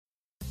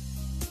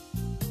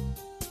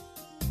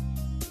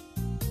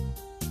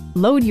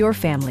Load your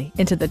family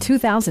into the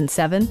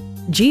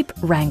 2007 Jeep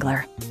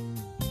Wrangler.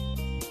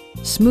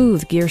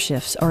 Smooth gear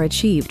shifts are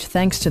achieved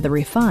thanks to the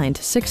refined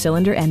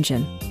 6-cylinder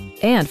engine.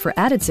 And for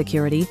added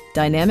security,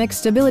 dynamic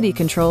stability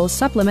control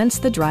supplements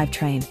the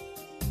drivetrain.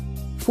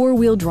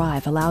 4-wheel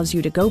drive allows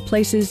you to go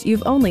places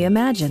you've only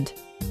imagined.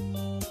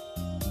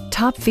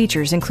 Top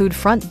features include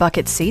front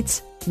bucket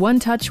seats,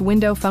 one-touch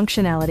window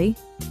functionality,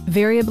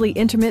 variably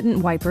intermittent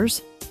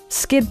wipers,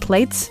 skid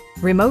plates,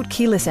 remote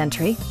keyless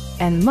entry,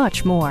 and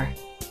much more.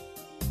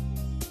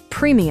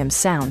 Premium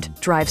sound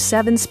drives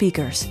 7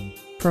 speakers,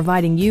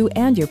 providing you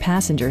and your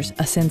passengers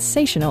a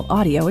sensational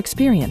audio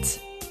experience.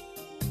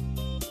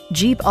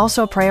 Jeep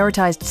also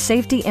prioritized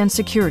safety and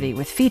security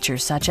with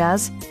features such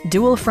as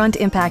dual front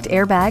impact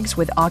airbags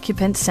with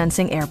occupant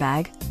sensing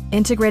airbag,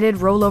 integrated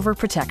rollover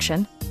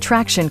protection,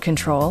 traction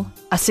control,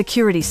 a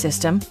security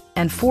system,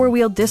 and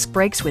 4-wheel disc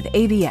brakes with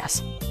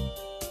ABS.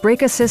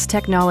 Brake Assist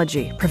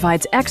technology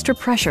provides extra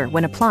pressure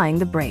when applying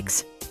the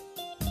brakes.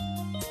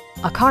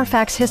 A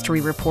Carfax history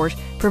report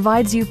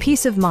provides you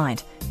peace of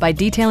mind by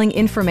detailing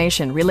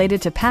information related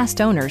to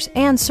past owners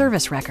and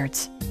service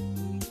records.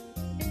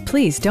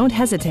 Please don't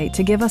hesitate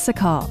to give us a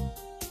call.